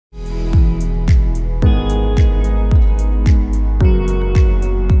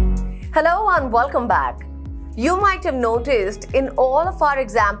and welcome back. You might have noticed in all of our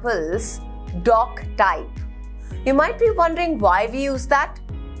examples, doc type. You might be wondering why we use that.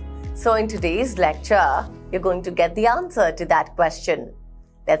 So in today's lecture, you're going to get the answer to that question.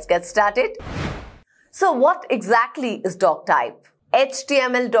 Let's get started. So what exactly is doc type?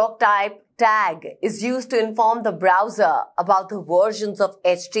 HTML Doctype tag is used to inform the browser about the versions of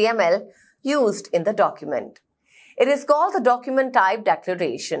HTML used in the document. It is called the document type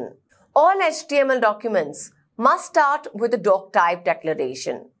declaration. All HTML documents must start with a doc type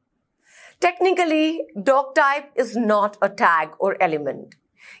declaration. Technically, doc type is not a tag or element.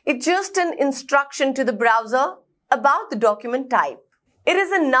 It's just an instruction to the browser about the document type. It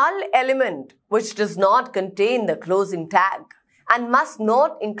is a null element which does not contain the closing tag and must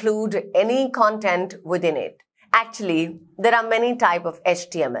not include any content within it. Actually, there are many types of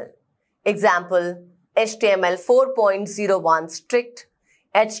HTML. Example, HTML 4.01 strict,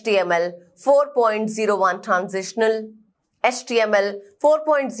 HTML 4.01 transitional, HTML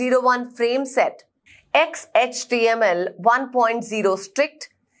 4.01 frame set, XHTML 1.0 strict,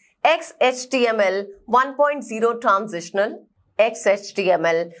 XHTML 1.0 transitional,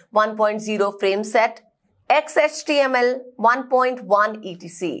 XHTML 1.0 frame set, XHTML 1.1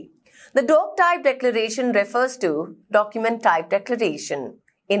 etc. The doc type declaration refers to document type declaration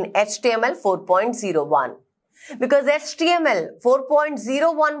in HTML 4.01 because HTML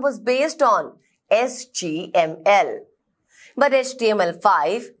 4.01 was based on SGML. But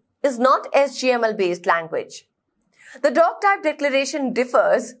HTML5 is not HTML based language. The doc type declaration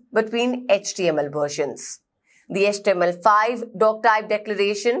differs between HTML versions. The HTML5 doc type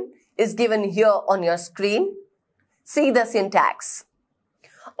declaration is given here on your screen. See the syntax.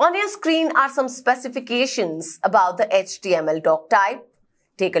 On your screen are some specifications about the HTML doc type.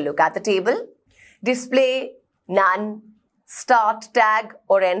 Take a look at the table. Display, none, start tag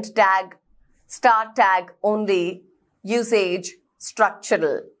or end tag, start tag only, usage,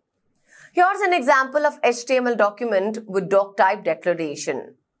 structural. Here's an example of HTML document with doc type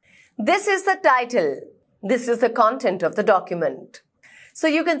declaration. This is the title. This is the content of the document. So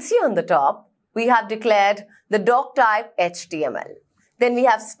you can see on the top, we have declared the doc type HTML. Then we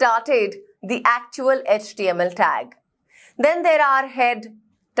have started the actual HTML tag. Then there are head,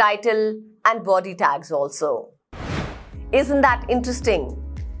 title, and body tags also. Isn't that interesting?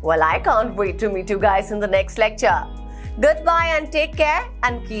 Well, I can't wait to meet you guys in the next lecture. Goodbye and take care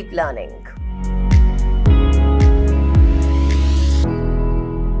and keep learning.